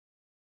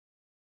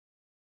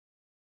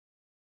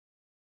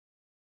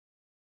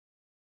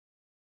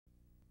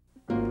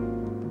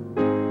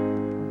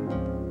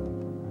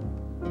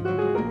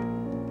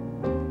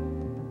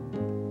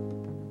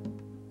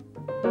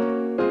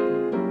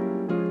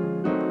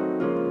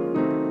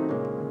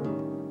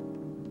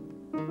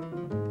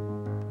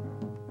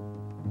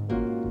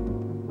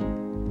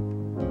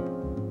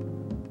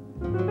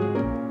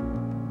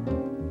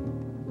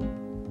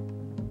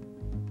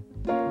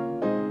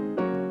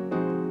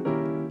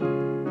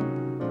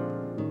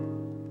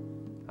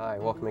Hi,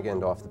 welcome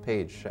again to Off the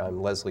Page.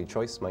 I'm Leslie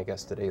Choice. My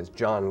guest today is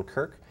John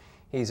Kirk.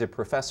 He's a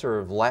professor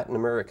of Latin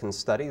American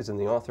Studies and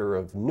the author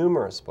of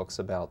numerous books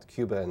about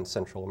Cuba and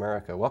Central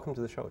America. Welcome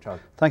to the show, John.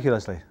 Thank you,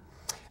 Leslie.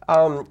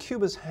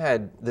 Cuba's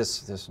had this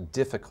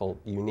difficult,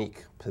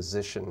 unique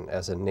position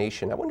as a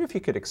nation. I wonder if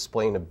you could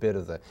explain a bit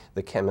of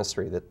the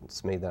chemistry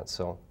that's made that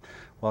so.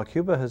 Well,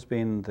 Cuba has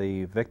been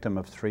the victim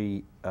of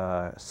three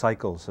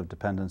cycles of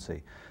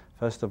dependency.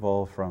 First of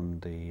all, from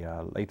the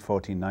late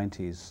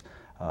 1490s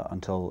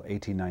until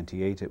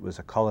 1898, it was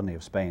a colony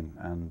of Spain,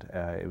 and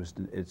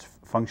its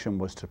function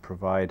was to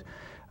provide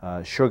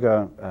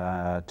sugar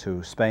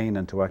to Spain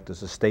and to act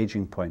as a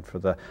staging point for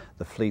the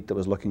fleet that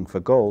was looking for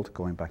gold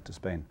going back to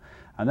Spain.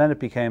 And then it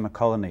became a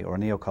colony or a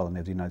neo-colony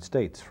of the United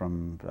States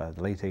from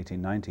the late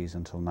 1890s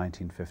until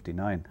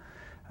 1959.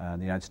 The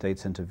United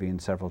States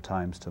intervened several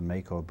times to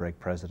make or break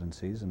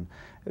presidencies, and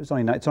it's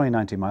only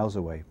 90 miles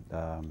away,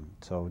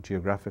 so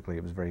geographically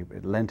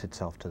it lent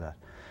itself to that.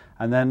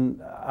 And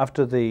then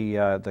after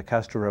the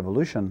Castro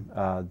Revolution,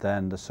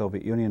 then the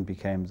Soviet Union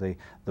became the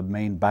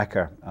main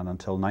backer, and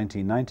until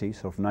 1990,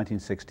 so from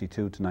 1962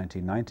 to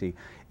 1990,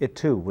 it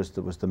too was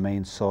the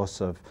main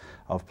source of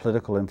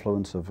political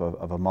influence, of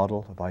a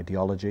model, of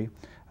ideology,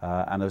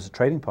 and as a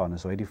trading partner,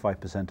 so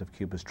 85% of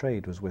Cuba's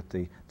trade was with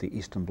the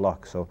Eastern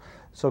Bloc. So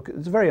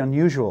it's a very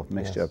unusual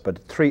mixture, yes.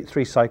 But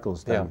three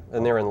cycles then. Yeah,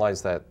 and therein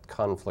lies that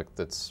conflict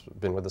that's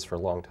been with us for a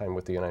long time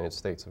with the United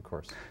States, of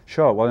course.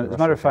 Sure. Well, as a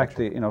matter of fact,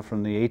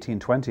 from the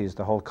 1820s,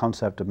 the whole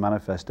concept of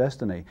manifest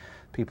destiny,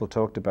 people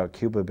talked about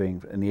Cuba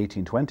being in the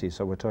 1820s,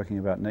 so we're talking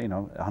about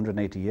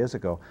 180 years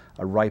ago,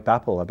 a ripe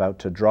apple about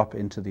to drop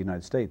into the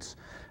United States.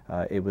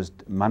 It was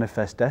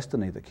manifest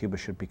destiny that Cuba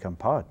should become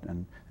part,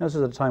 and this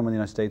was at a time when the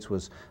United States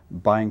was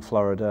buying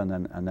Florida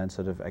and then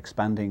sort of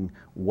expanding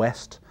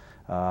west.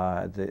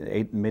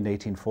 The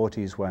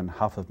mid-1840s, when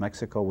half of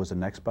Mexico was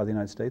annexed by the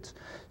United States,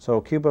 so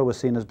Cuba was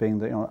seen as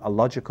being a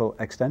logical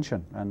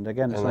extension. And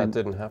again, and that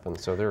didn't happen.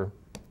 So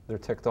they're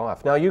ticked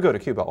off. Now you go to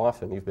Cuba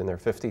often. You've been there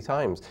 50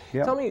 times.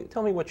 Yeah. Tell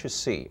me what you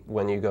see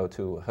when you go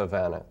to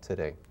Havana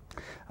today.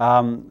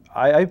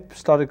 I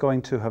started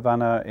going to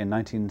Havana in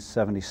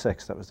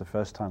 1976. That was the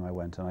first time I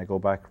went, and I go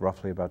back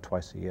roughly about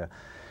twice a year.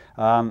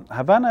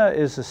 Havana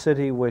is a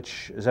city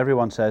which, as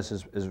everyone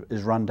says,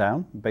 is run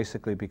down,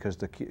 basically because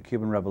the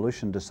Cuban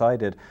Revolution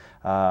decided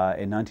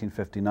in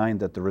 1959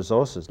 that the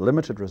resources,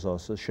 limited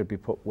resources, should be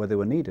put where they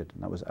were needed,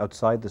 and that was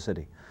outside the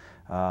city.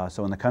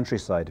 So in the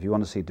countryside, if you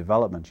want to see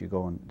development, you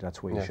go and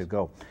that's where you should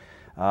go.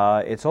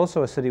 It's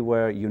also a city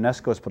where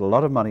UNESCO has put a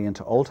lot of money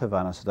into Old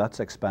Havana, so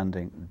that's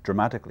expanding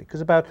dramatically,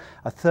 because about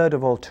a third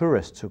of all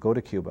tourists who go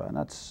to Cuba, and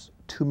that's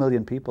 2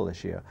 million people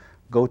this year,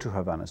 go to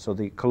Havana. So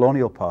the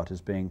colonial part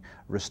is being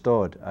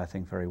restored, I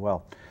think, very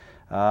well.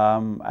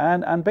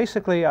 And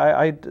basically,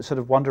 I sort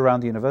of wander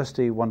around the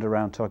university, wander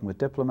around talking with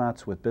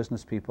diplomats, with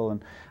business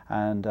people,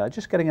 and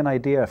just getting an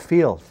idea, a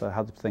feel for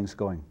how the thing's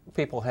going.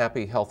 People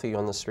happy, healthy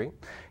on the street?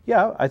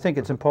 Yeah, I think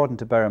it's important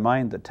to bear in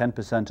mind that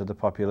 10% of the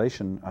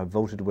population have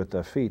voted with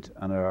their feet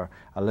and are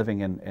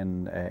living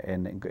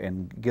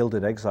in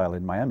gilded exile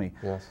in Miami.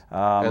 Yes,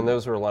 and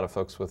those are a lot of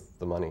folks with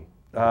the money.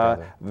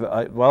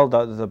 Well,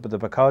 the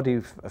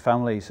Bacardi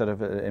family sort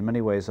of, in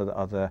many ways,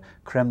 are the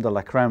creme de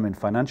la creme in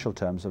financial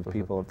terms of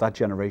people of that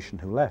generation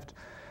who left.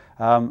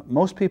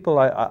 Most people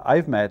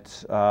I've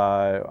met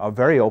are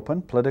very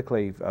open,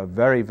 politically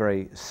very,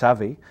 very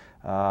savvy.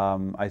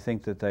 I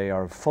think that they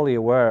are fully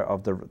aware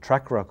of the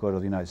track record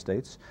of the United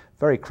States,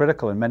 very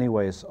critical in many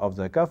ways of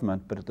the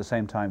government, but at the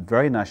same time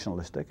very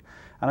nationalistic.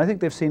 And I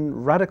think they've seen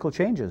radical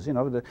changes.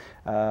 The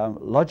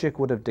logic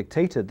would have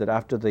dictated that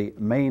after the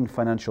main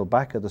financial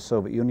backer, the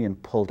Soviet Union,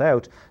 pulled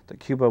out, that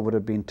Cuba would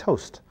have been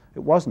toast. It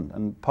wasn't,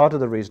 and part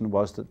of the reason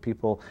was that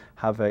people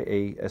have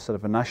a sort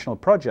of a national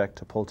project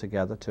to pull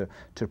together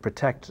to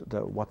protect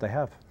what they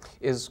have.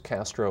 Is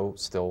Castro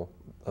still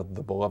the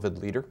beloved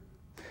leader?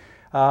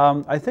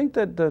 I think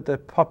that the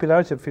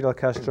popularity of Fidel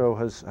Castro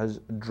has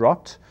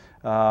dropped,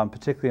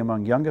 particularly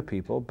among younger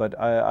people, but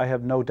I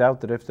have no doubt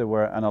that if there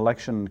were an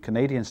election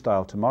Canadian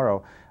style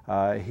tomorrow,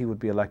 he would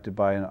be elected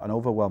by an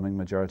overwhelming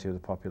majority of the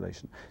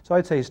population. So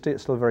I'd say he's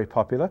still very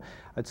popular.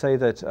 I'd say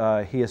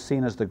that he is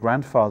seen as the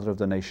grandfather of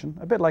the nation,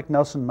 a bit like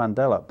Nelson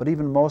Mandela, but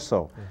even more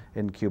so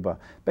in Cuba.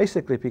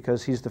 Basically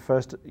because he's the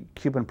first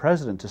Cuban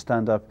president to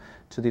stand up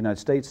to the United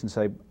States and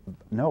say,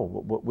 no,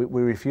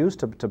 we refuse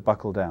to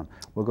buckle down.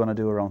 We're going to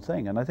do our own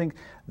thing. And I think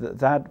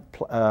that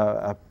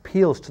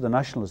appeals to the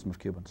nationalism of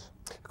Cubans.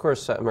 Of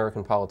course,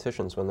 American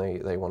politicians, when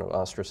they want to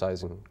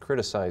ostracize and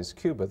criticize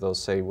Cuba, they'll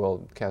say,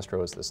 well,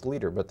 Castro is this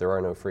leader, but there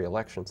are no free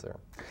elections there.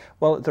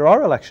 Well, there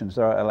are elections,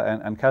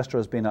 and Castro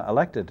has been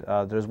elected.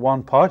 There's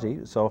one party,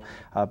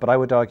 but I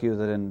would argue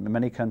that in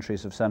many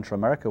countries of Central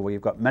America where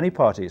you've got many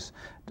parties,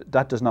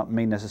 that does not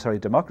mean necessarily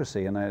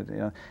democracy.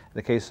 And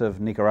the case of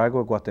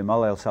Nicaragua,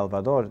 Guatemala, El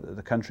Salvador,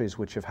 the countries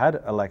which have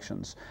had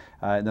elections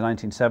in the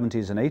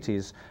 1970s and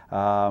 80s,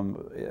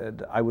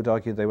 I would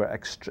argue they were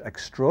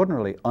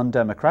extraordinarily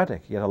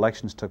undemocratic, yet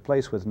elections took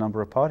place with a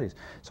number of parties.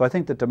 So I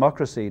think that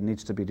democracy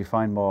needs to be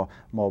defined more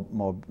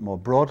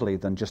broadly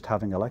than just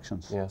having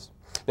elections. Yes.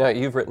 Now,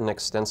 you've written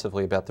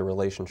extensively about the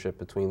relationship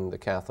between the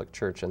Catholic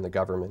Church and the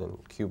government in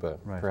Cuba.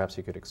 Right. Perhaps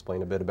you could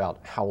explain a bit about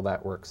how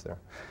that works there.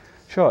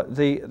 Sure.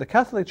 The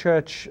Catholic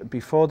Church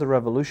before the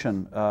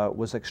Revolution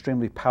was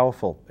extremely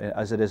powerful,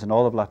 as it is in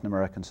all of Latin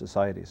American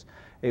societies.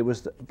 It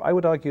was, I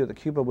would argue that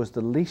Cuba was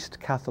the least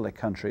Catholic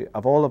country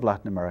of all of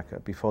Latin America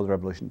before the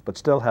Revolution, but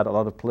still had a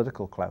lot of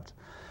political clout.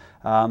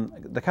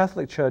 The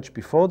Catholic Church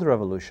before the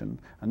Revolution,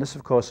 and this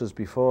of course is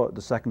before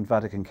the Second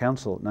Vatican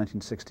Council,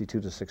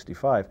 1962 to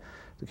 65,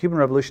 the Cuban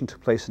Revolution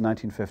took place in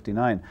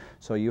 1959,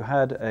 so you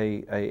had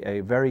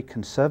a very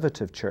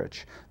conservative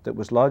church that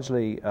was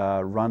largely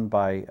run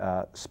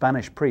by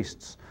Spanish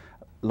priests,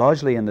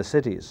 largely in the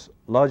cities,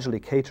 largely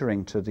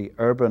catering to the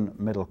urban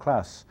middle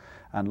class,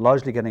 and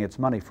largely getting its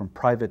money from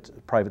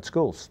private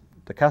schools.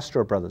 The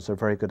Castro brothers are a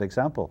very good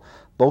example.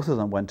 Both of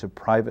them went to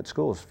private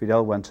schools.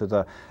 Fidel went to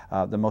the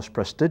most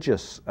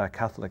prestigious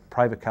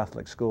private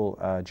Catholic school,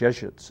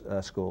 Jesuit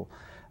school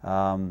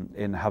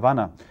in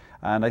Havana.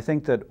 And I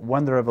think that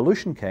when the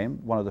revolution came,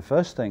 one of the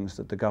first things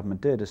that the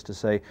government did is to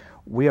say,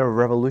 we are a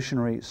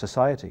revolutionary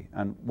society.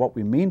 And what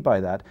we mean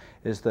by that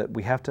is that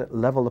we have to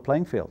level the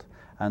playing field.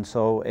 And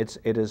so it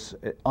is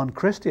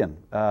un-Christian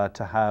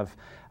to have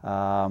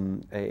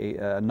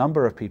a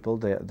number of people,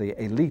 the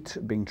elite,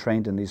 being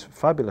trained in these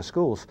fabulous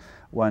schools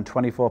when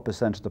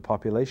 24% of the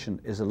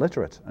population is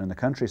illiterate, and in the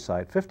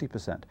countryside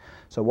 50%.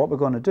 So what we're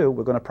going to do,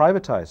 we're going to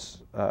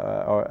privatize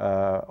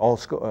all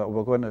schools.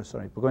 We're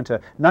going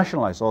to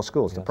nationalize all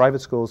schools. Yes. The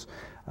private schools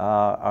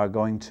are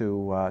going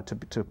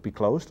to be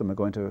closed, and we're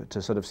going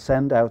to sort of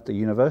send out the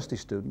university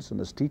students and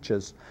as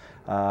teachers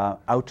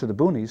out to the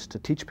boonies to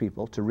teach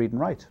people to read and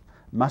write.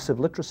 Massive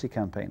literacy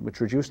campaign,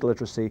 which reduced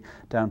literacy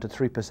down to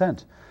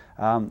 3%.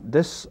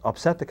 This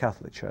upset the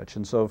Catholic Church,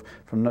 and so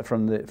from the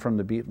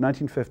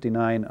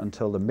 1959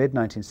 until the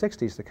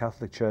mid-1960s, the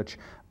Catholic Church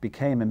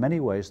became in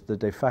many ways the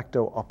de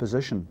facto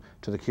opposition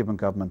to the Cuban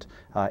government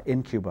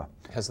in Cuba.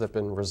 Has that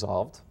been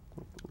resolved?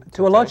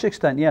 To a large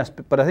extent, yes,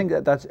 but I think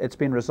that it's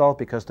been resolved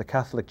because the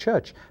Catholic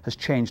Church has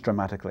changed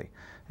dramatically.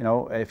 You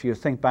know, if you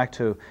think back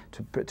to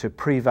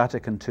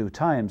pre-Vatican II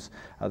times,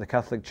 the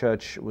Catholic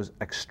Church was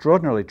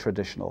extraordinarily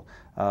traditional,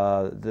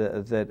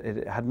 that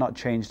it had not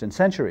changed in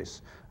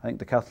centuries. I think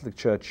the Catholic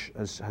Church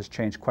has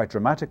changed quite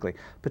dramatically,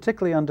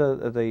 particularly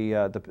under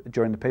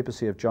during the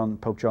papacy of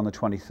Pope John the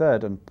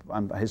 23rd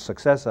and his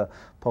successor,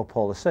 Pope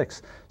Paul VI.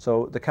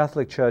 So the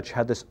Catholic Church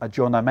had this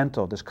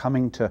aggiornamento, this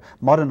coming to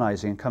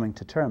modernizing and coming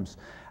to terms.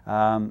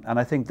 And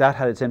I think that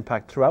had its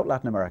impact throughout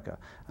Latin America.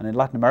 And in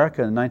Latin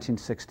America in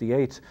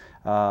 1968,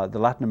 the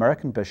Latin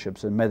American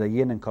bishops in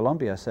Medellin in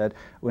Colombia said,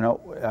 you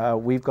know,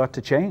 we've got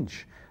to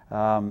change.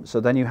 So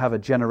then you have a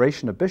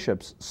generation of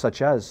bishops,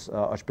 such as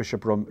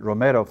Archbishop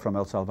Romero from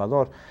El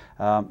Salvador,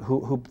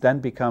 who then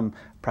become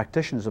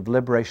practitioners of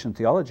liberation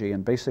theology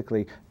and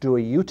basically do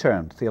a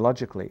U-turn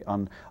theologically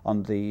on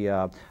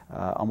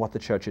what the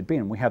church had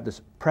been. We have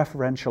this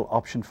preferential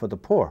option for the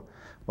poor.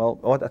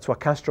 Well, that's what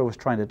Castro was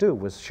trying to do,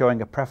 was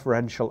showing a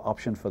preferential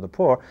option for the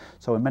poor.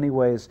 So in many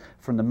ways,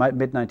 from the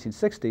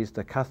mid-1960s,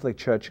 the Catholic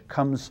Church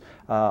comes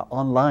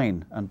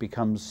online and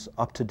becomes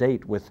up to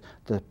date with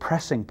the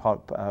pressing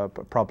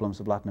problems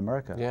of Latin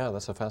America. Yeah,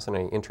 that's a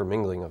fascinating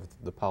intermingling of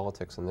the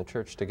politics and the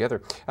church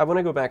together. I want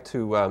to go back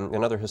to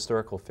another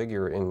historical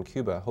figure in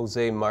Cuba,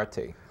 José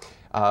Martí,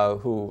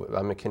 who,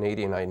 I'm a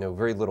Canadian, I know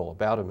very little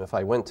about him. If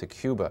I went to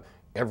Cuba,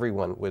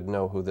 everyone would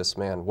know who this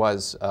man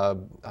was, a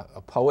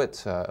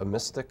poet, a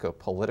mystic, a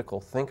political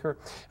thinker.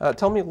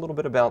 Tell me a little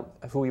bit about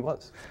who he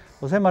was.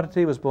 José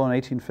Martí was born in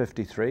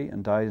 1853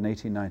 and died in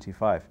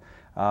 1895.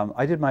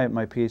 I did my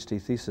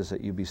PhD thesis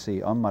at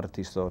UBC on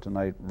Martí's thought, and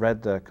I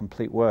read the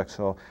complete works,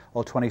 so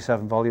all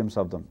 27 volumes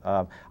of them.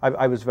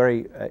 I was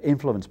very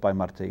influenced by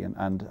Martí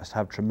and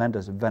have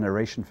tremendous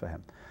veneration for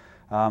him.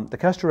 The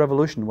Castro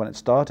Revolution, when it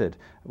started,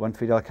 when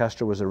Fidel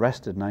Castro was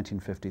arrested in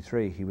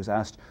 1953, he was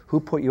asked, who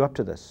put you up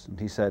to this? And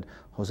he said,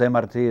 José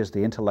Martí is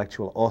the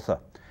intellectual author.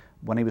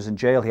 When he was in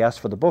jail, he asked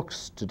for the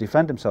books to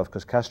defend himself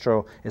because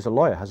Castro is a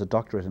lawyer, has a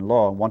doctorate in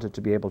law, and wanted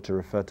to be able to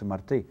refer to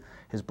Martí.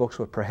 His books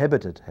were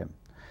prohibited him.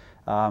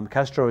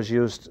 Castro has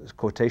used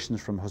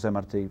quotations from José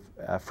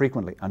Martí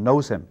frequently and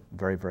knows him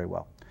very, very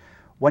well.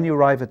 When you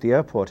arrive at the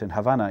airport in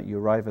Havana, you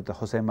arrive at the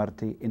José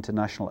Martí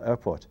International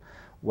Airport.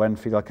 When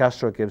Fidel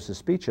Castro gives his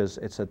speeches,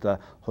 it's at the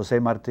José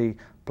Martí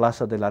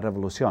Plaza de la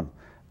Revolución.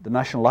 The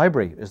National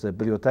Library is the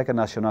Biblioteca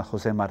Nacional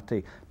José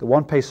Martí. The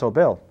 1 peso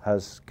bill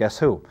has, guess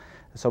who?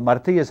 So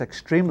Martí is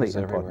extremely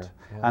important.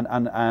 Yeah.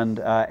 And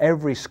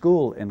every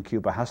school in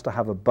Cuba has to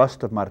have a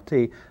bust of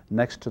Martí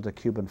next to the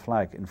Cuban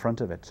flag in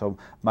front of it. So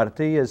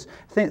Martí is,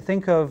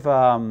 think of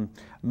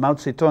Mao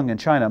Zedong in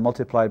China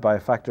multiplied by a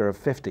factor of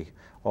 50,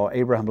 or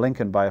Abraham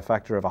Lincoln by a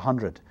factor of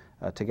 100.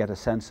 To get a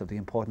sense of the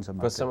importance of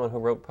Martí. But someone who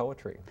wrote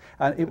poetry.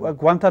 And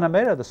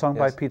Guantanamera, the song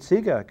by Yes. Pete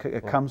Seeger,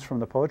 comes from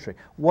the poetry.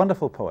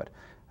 Wonderful poet.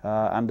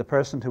 And the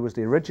person who was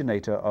the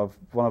originator of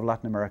one of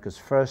Latin America's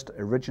first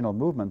original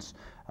movements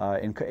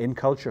in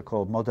culture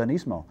called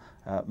Modernismo,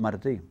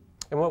 Martí.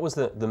 And what was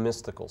the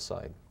mystical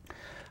side?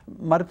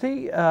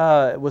 Martí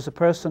was a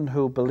person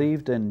who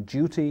believed in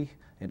duty,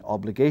 in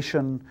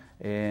obligation,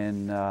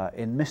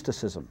 in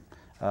mysticism.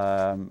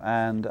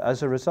 And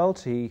as a result,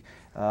 he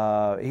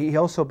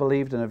also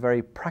believed in a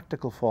very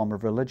practical form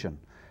of religion.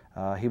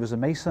 He was a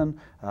Mason.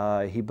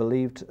 He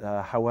believed,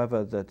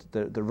 however, that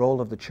the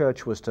role of the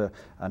church was to,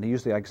 and he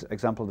used the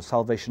example of the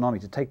Salvation Army,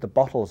 to take the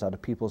bottles out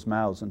of people's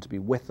mouths and to be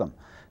with them.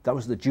 That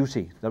was the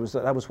duty. That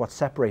was what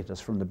separated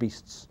us from the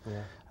beasts.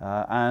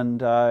 Yeah. And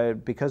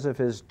because of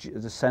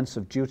the sense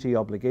of duty,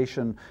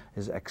 obligation,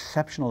 his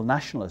exceptional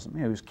nationalism,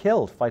 he was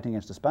killed fighting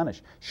against the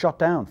Spanish, shot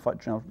down,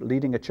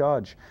 leading a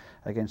charge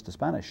against the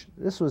Spanish.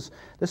 This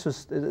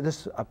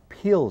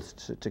appealed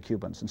to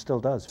Cubans and still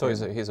does. So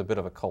he's a bit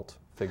of a cult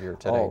figure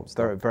today.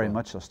 Oh, very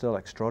much so. Still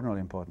extraordinarily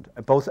important.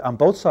 On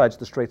both sides of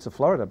the Straits of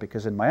Florida,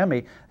 because in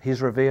Miami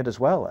he's revered as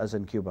well as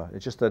in Cuba.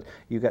 It's just that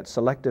you get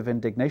selective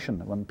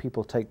indignation when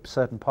people take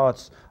certain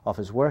parts of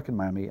his work in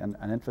Miami and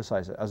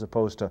emphasize it, as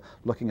opposed to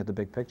looking at the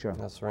big picture.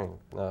 That's right.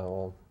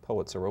 Well,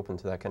 poets are open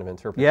to that kind of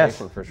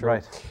interpretation, yes, for sure.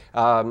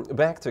 Right.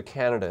 Back to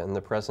Canada and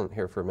the present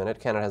here for a minute.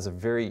 Canada has a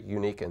very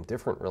unique and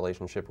different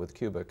relationship with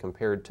Cuba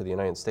compared to the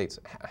United States.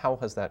 How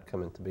has that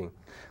come into being?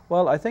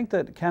 Well, I think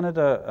that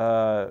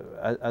Canada,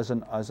 as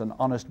an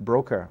honest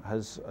broker,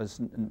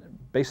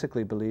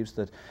 basically believes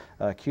that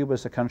Cuba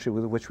is a country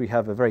with which we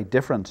have a very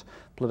different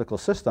political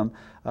system,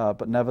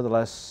 but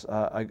nevertheless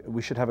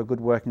we should have a good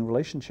working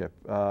relationship.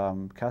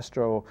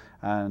 Castro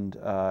and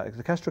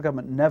the Castro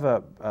government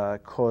never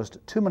caused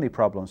too many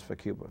problems for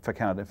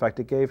Canada. In fact,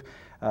 it gave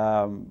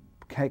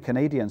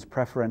Canadians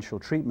preferential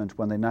treatment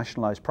when they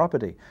nationalized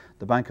property.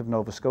 The Bank of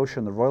Nova Scotia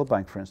and the Royal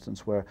Bank, for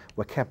instance, were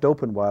kept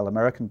open while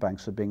American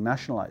banks were being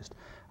nationalized.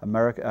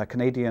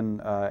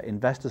 Canadian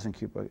investors in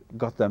Cuba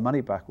got their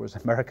money back, whereas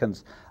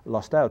Americans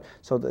lost out.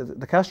 So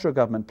the Castro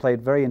government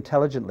played very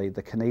intelligently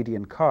the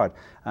Canadian card.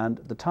 And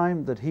the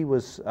time that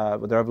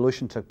the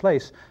revolution took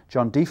place,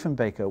 John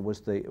Diefenbaker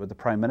was the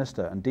prime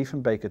minister, and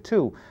Diefenbaker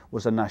too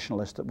was a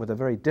nationalist with a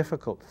very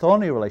difficult,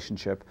 thorny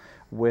relationship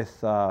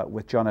with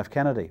John F.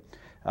 Kennedy.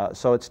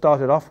 So it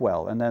started off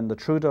well, and then the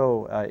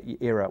Trudeau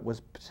era was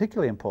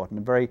particularly important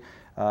and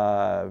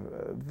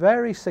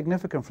very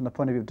significant from the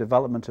point of view of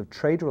development of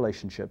trade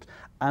relationships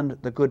and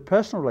the good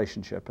personal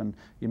relationship. And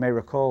you may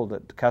recall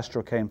that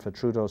Castro came for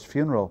Trudeau's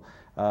funeral,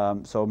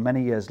 so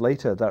many years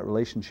later that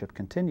relationship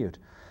continued.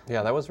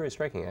 Yeah, that was very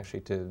striking,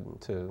 actually,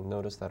 to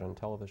notice that on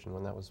television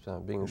when that was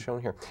being shown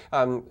here.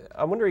 I'm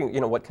wondering,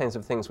 what kinds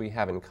of things we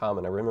have in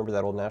common. I remember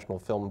that old National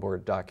Film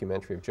Board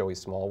documentary of Joey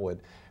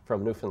Smallwood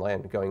from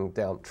Newfoundland going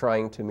down,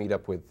 trying to meet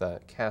up with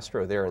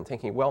Castro there and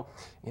thinking, well,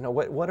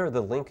 what are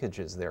the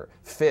linkages there?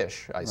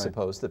 Fish, I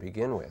suppose, to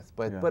begin with.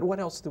 But what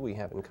else do we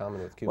have in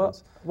common with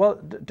Cubans? Well,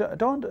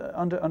 don't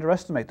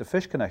underestimate the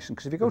fish connection,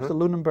 because if you go to the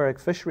Lunenburg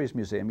Fisheries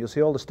Museum, you'll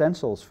see all the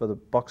stencils for the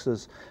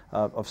boxes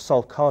of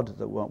salt cod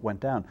that went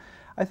down.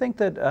 I think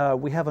that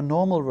we have a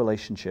normal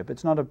relationship.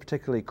 It's not a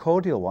particularly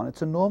cordial one.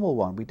 It's a normal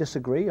one. We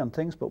disagree on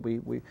things, but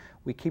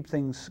we keep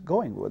things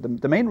going.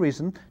 The main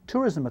reason,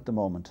 tourism at the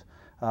moment.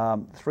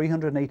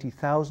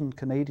 380,000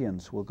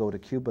 Canadians will go to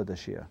Cuba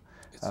this year.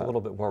 It's a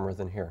little bit warmer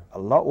than here. A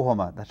lot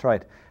warmer, that's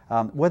right.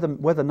 We're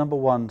the number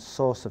 1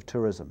 source of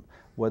tourism.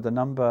 We're the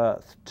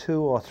number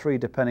 2 or 3,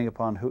 depending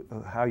upon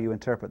how you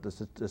interpret the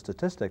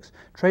statistics,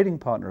 trading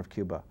partner of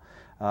Cuba.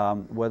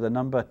 We're the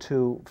number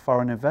 2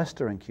 foreign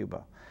investor in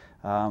Cuba.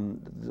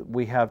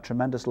 We have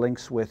tremendous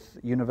links with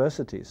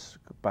universities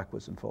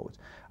backwards and forwards.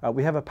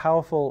 We have a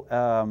powerful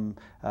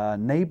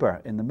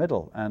neighbor in the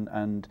middle,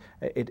 and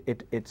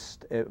it's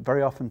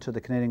very often to the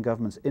Canadian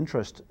government's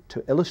interest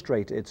to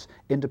illustrate its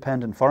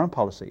independent foreign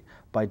policy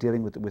by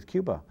dealing with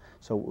Cuba.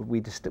 So we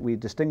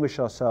distinguish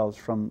ourselves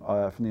from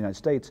the United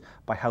States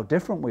by how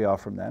different we are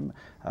from them,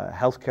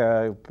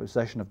 healthcare,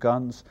 possession of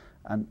guns,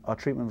 and our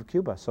treatment of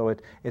Cuba. So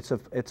it's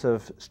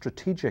of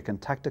strategic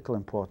and tactical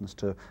importance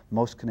to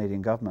most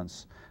Canadian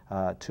governments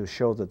to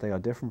show that they are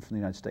different from the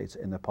United States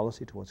in their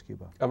policy towards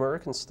Cuba.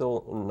 Americans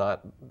still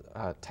not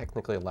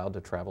technically allowed to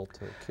travel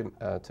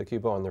to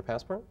Cuba on their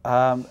passport?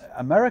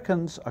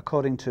 Americans,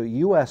 according to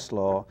U.S.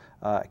 law,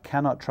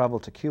 cannot travel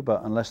to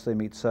Cuba unless they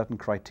meet certain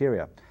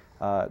criteria.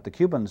 The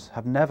Cubans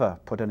have never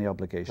put any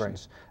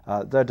obligations.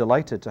 Right. They're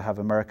delighted to have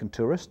American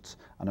tourists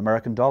and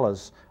American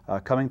dollars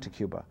coming to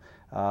Cuba.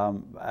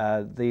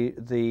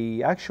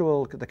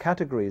 The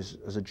categories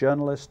as a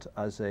journalist,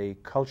 as a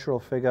cultural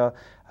figure,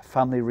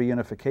 family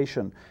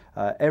reunification,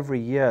 every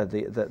year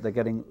they're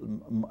getting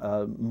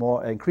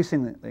more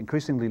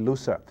increasingly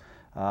looser.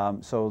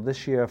 So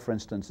this year, for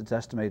instance, it's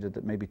estimated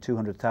that maybe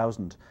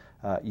 200,000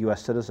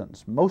 US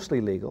citizens,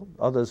 mostly legal,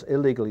 others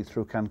illegally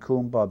through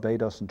Cancun,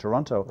 Barbados, and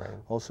Toronto,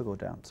 also go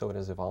down. So it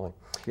is evolving.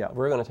 Yeah.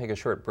 We're going to take a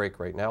short break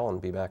right now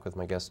and be back with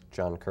my guest,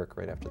 John Kirk,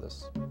 right after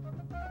this.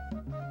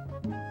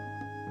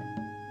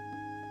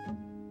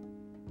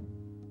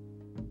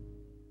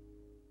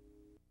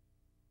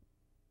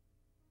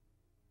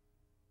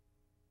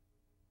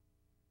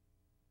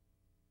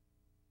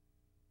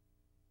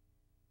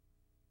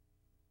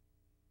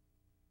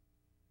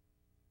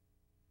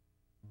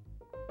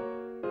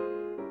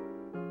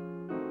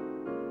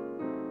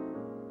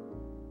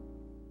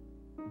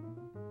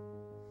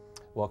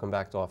 Welcome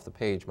back to Off the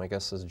Page. My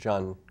guest is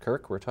John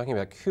Kirk. We're talking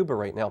about Cuba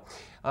right now.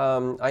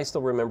 I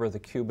still remember the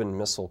Cuban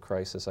Missile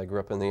Crisis. I grew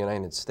up in the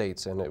United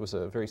States, and it was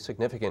a very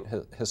significant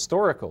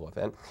historical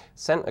event.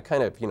 Sent a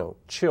kind of,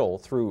 chill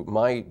through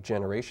my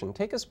generation.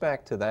 Take us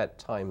back to that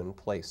time and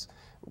place.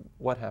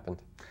 What happened?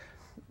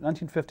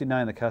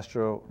 1959, the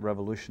Castro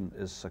Revolution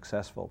is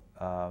successful.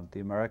 The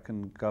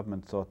American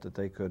government thought that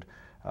they could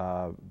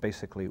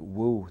basically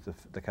woo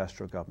the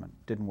Castro government.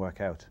 Didn't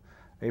work out.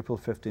 April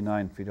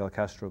 59, Fidel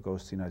Castro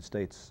goes to the United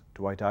States.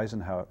 Dwight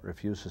Eisenhower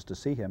refuses to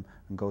see him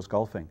and goes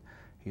golfing.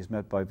 He's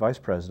met by Vice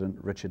President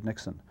Richard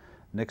Nixon.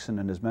 Nixon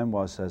in his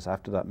memoirs says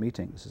after that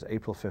meeting, this is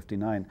April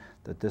 59,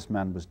 that this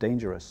man was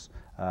dangerous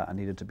and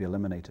needed to be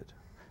eliminated.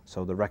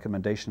 So the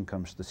recommendation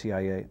comes to the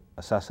CIA,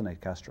 assassinate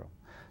Castro.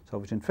 So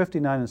between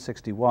 59 and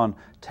 61,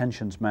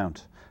 tensions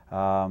mount.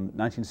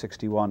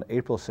 1961,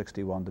 April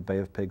 61, the Bay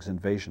of Pigs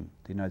invasion.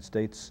 The United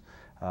States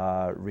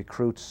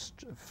recruits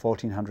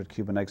 1,400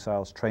 Cuban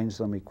exiles, trains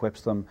them,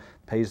 equips them,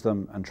 pays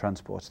them, and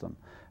transports them.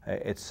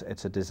 It's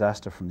a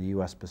disaster from the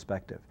US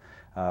perspective.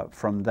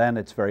 From then,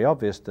 it's very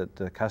obvious that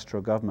the Castro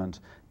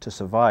government, to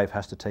survive,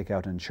 has to take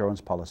out an insurance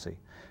policy.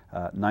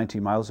 90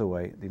 miles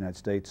away, the United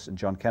States, and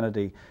John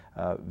Kennedy,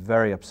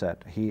 very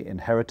upset. He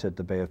inherited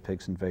the Bay of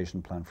Pigs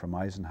invasion plan from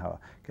Eisenhower,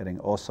 getting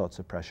all sorts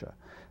of pressure.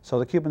 So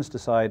the Cubans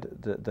decide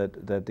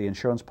that the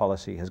insurance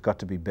policy has got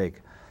to be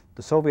big.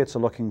 The Soviets are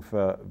looking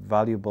for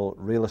valuable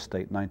real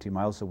estate 90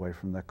 miles away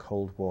from their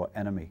Cold War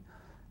enemy.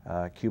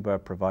 Cuba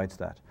provides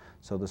that.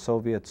 So the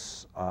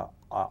Soviets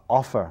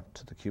offer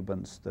to the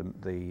Cubans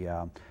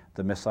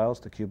the missiles.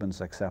 The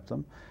Cubans accept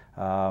them.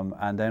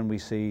 And then we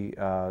see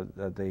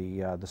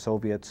the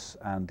Soviets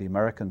and the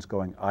Americans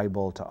going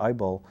eyeball to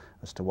eyeball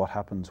as to what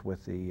happens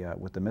with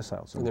the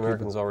missiles. And the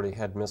Americans already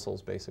had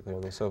missiles basically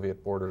on the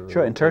Soviet border.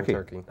 Sure, in Turkey.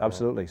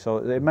 Absolutely. So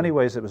in many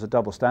ways it was a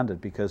double standard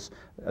because,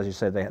 as you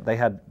say, they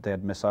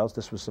had missiles.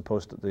 This was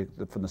supposed to,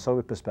 from the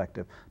Soviet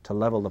perspective, to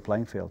level the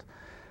playing field.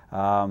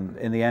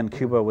 In the end,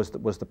 Cuba was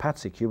the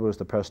patsy. Cuba was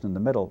the person in the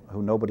middle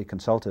who nobody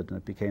consulted, and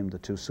it became the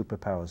two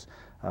superpowers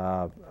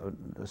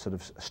sort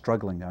of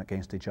struggling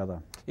against each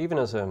other. Even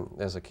as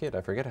a kid,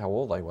 I forget how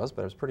old I was,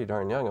 but I was pretty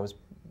darn young. I was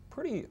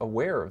pretty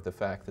aware of the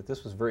fact that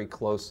this was very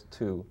close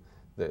to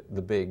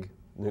the big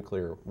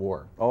nuclear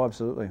war. Oh,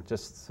 absolutely.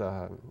 Just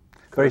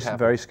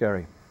very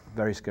scary.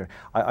 Very scary.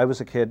 I was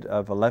a kid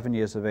of 11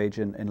 years of age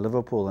in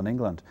Liverpool in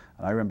England,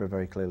 and I remember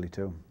very clearly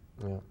too.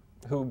 Yeah.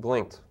 Who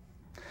blinked?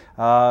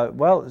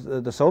 Well,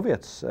 the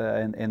Soviets.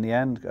 In the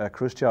end,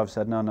 Khrushchev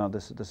said, "No,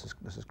 this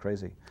is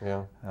crazy."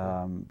 Yeah.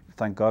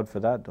 Thank God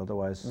for that.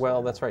 Otherwise.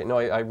 Well, that's right. No,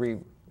 I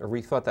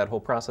rethought that whole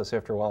process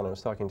after a while, and I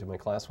was talking to my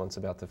class once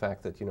about the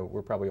fact that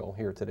we're probably all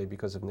here today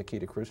because of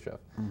Nikita Khrushchev.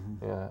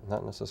 Mm-hmm. Yeah,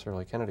 not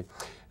necessarily Kennedy.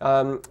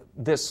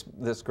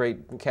 This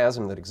great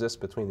chasm that exists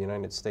between the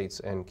United States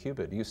and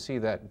Cuba. Do you see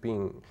that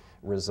being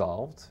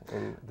resolved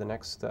in the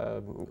next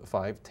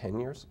 5-10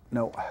 years?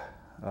 No.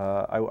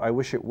 I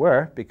wish it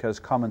were, because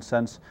common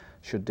sense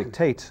should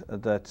dictate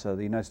that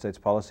the United States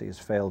policy has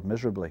failed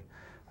miserably.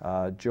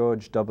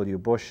 George W.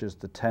 Bush is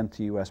the 10th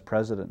U.S.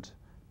 president,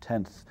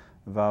 10th,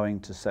 vowing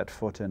to set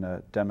foot in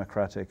a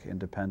democratic,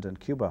 independent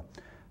Cuba.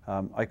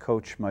 I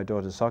coach my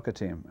daughter's soccer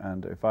team,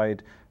 and if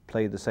I'd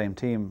played the same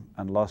team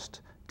and lost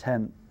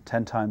 10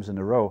 times in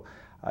a row,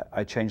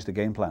 I'd change the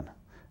game plan.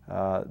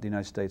 The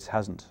United States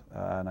hasn't,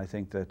 and I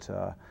think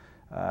that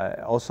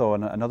also,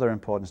 another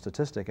important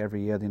statistic,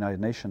 every year the United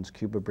Nations,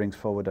 Cuba brings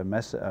forward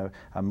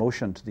a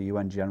motion to the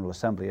UN General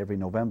Assembly every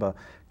November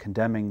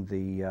condemning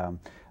the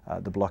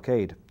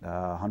blockade.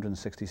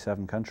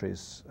 167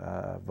 countries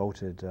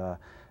voted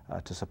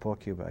to support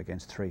Cuba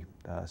against 3.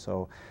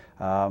 So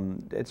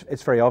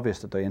it's very obvious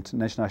that the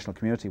international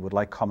community would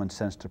like common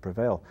sense to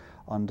prevail.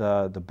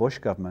 Under the Bush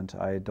government,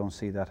 I don't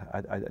see that.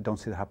 I don't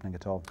see that happening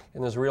at all.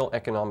 And there's real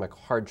economic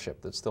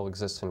hardship that still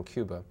exists in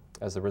Cuba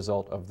as a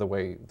result of the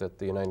way that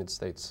the United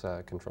States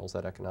controls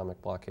that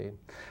economic blockade.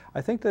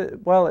 I think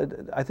that, well,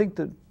 I think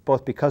that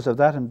both because of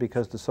that and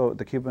because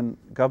the Cuban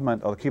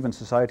government or the Cuban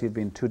society had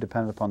been too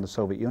dependent upon the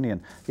Soviet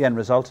Union, the end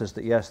result is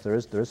that yes, there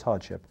is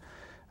hardship.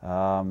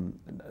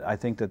 I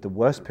think that the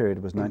worst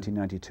period was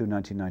 1992,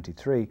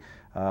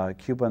 1993.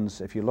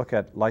 Cubans, if you look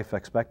at life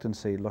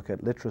expectancy, look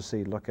at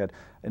literacy, look at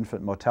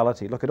infant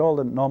mortality, look at all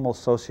the normal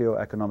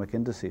socio-economic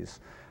indices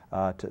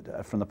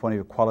from the point of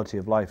view of quality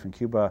of life, and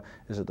Cuba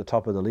is at the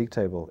top of the league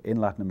table in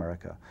Latin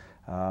America.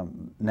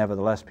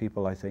 Nevertheless,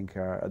 people, I think,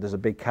 there's a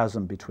big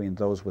chasm between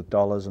those with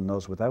dollars and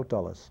those without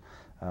dollars.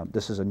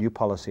 This is a new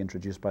policy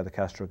introduced by the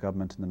Castro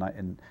government in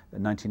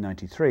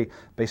 1993,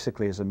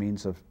 basically as a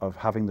means of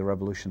having the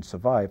revolution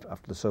survive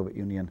after the Soviet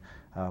Union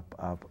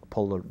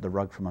pulled the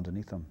rug from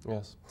underneath them.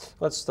 Yes.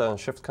 Let's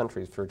shift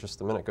countries for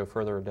just a minute, go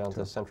further down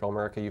to Central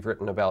America. You've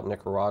written about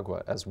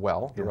Nicaragua as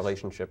well, the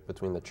relationship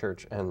between the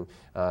church and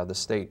the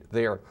state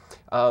there.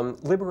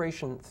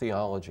 Liberation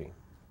theology,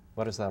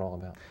 what is that all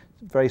about?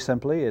 Very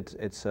simply,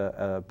 it's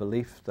a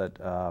belief that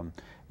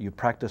you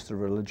practice the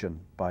religion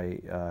by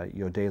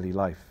your daily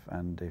life,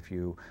 and if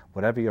you,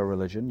 whatever your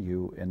religion,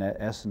 you in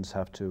essence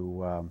have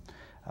to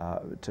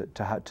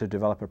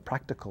develop a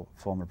practical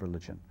form of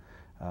religion.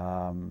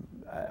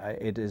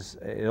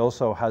 It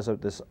also has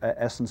this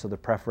essence of the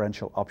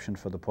preferential option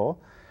for the poor.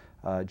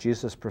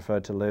 Jesus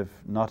preferred to live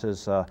not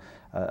as a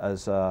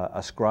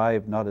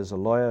scribe, not as a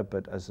lawyer,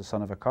 but as the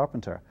son of a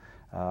carpenter.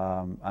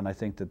 And I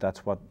think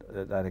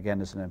that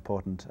again is an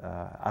important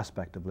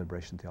aspect of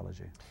liberation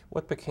theology.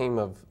 What became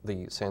of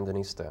the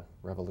Sandinista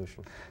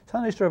revolution?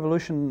 Sandinista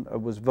revolution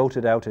was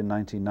voted out in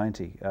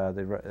 1990.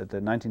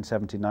 The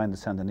 1979, the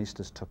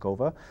Sandinistas took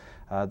over.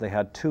 They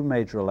had two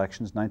major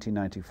elections,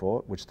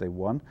 1994, which they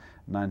won,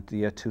 and the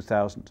year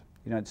 2000.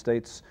 The United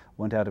States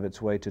went out of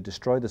its way to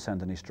destroy the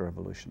Sandinista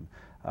revolution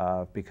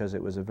because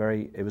it was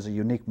a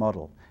unique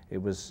model.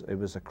 It was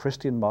a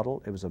Christian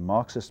model, it was a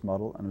Marxist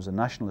model, and it was a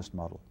nationalist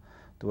model.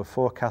 There were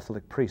 4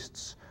 Catholic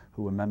priests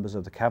who were members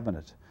of the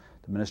cabinet: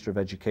 the Minister of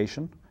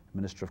Education, the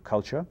Minister of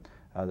Culture,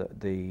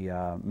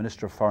 the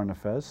Minister of Foreign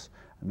Affairs,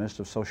 and the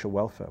Minister of Social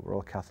Welfare were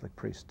all Catholic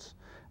priests.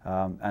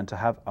 And to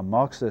have a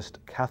Marxist,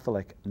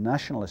 Catholic,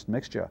 nationalist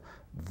mixture,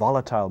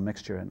 volatile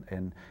mixture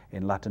in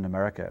Latin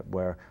America,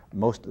 where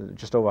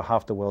just over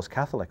half the world's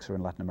Catholics are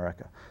in Latin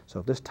America. So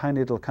if this tiny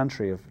little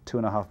country of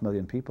 2.5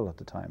 million people at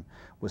the time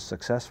was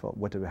successful,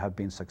 would have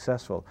been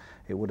successful,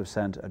 it would have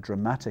sent a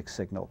dramatic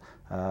signal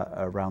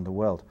around the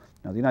world.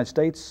 Now the United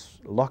States,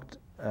 locked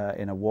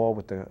in a war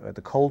with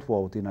the Cold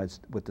War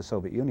with the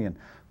Soviet Union,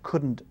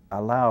 couldn't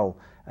allow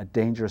a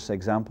dangerous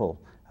example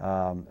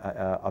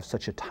of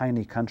such a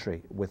tiny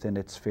country within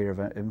its sphere of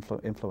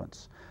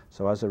influence.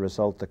 So as a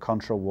result, the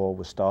Contra War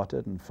was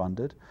started and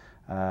funded.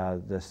 By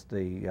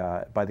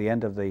the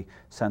end of the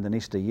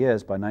Sandinista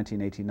years, by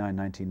 1989,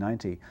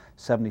 1990,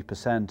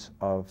 70%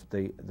 of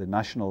the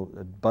national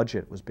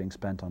budget was being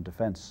spent on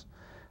defense.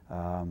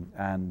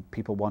 And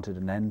people wanted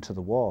an end to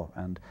the war,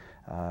 and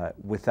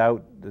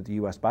without the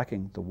U.S.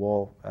 backing, the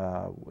war,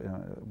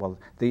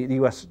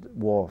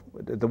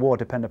 the war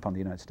depended upon the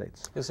United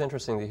States. It's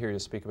interesting to hear you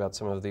speak about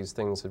some of these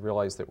things and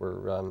realize that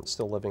we're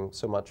still living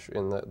so much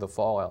in the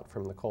fallout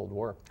from the Cold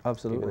War.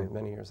 Absolutely. Even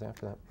many years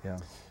after that. Yeah.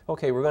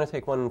 Okay, we're going to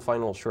take one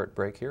final short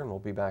break here, and we'll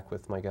be back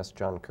with my guest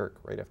John Kirk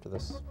right after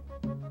this.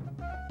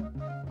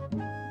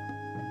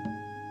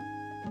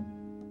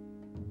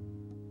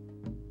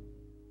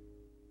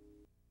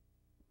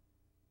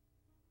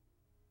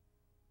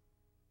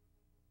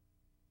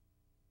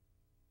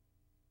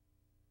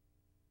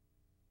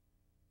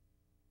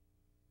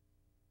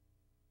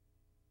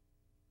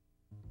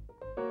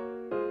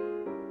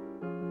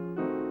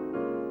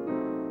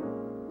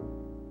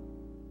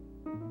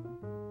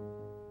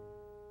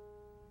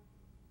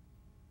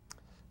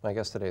 My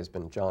guest today has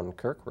been John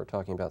Kirk. We're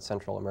talking about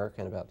Central America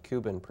and about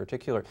Cuba in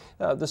particular.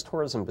 This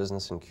tourism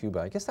business in Cuba,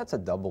 I guess that's a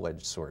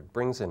double-edged sword.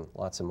 Brings in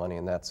lots of money,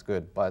 and that's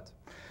good, but...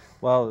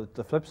 Well,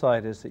 the flip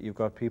side is that you've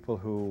got people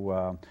who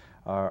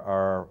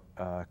are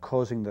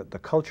causing the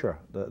culture,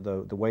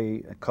 the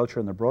way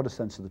culture in the broader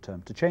sense of the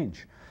term, to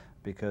change.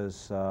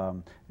 Because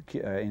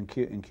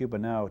in Cuba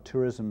now,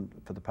 tourism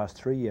for the past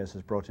 3 years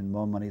has brought in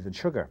more money than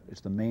sugar.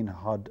 It's the main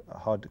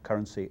hard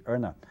currency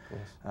earner.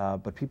 Yes.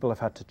 But people have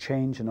had to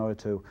change in order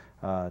to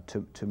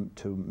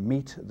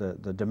meet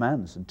the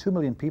demands. And 2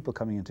 million people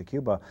coming into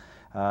Cuba,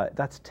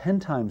 that's 10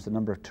 times the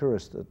number of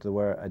tourists that there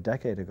were a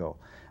decade ago.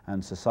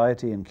 And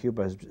society in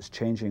Cuba is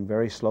changing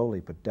very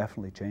slowly, but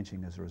definitely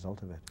changing as a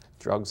result of it.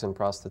 Drugs and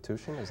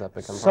prostitution, has that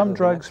become Some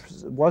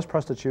drugs was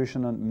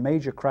prostitution and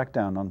major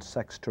crackdown on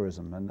sex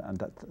tourism, and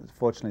that,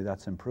 fortunately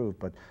that's improved.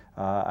 But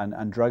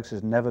and drugs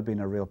has never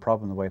been a real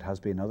problem the way it has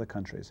been in other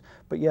countries.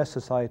 But yes,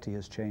 society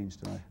has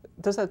changed.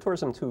 Does that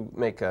tourism too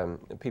make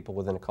people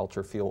within a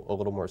culture feel a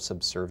little more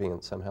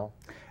subservient somehow?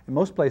 In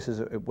most places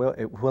it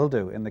will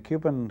do. In the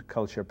Cuban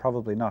culture,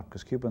 probably not,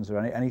 because Cubans are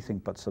anything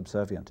but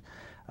subservient.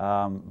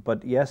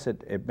 But yes,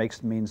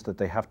 it means that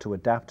they have to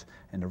adapt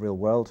in the real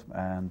world,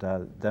 and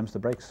them's the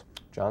breaks.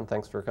 John,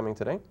 thanks for coming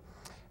today.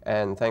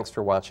 And thanks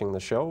for watching the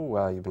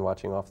show. You've been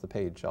watching Off the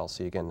Page. I'll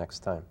see you again next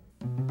time.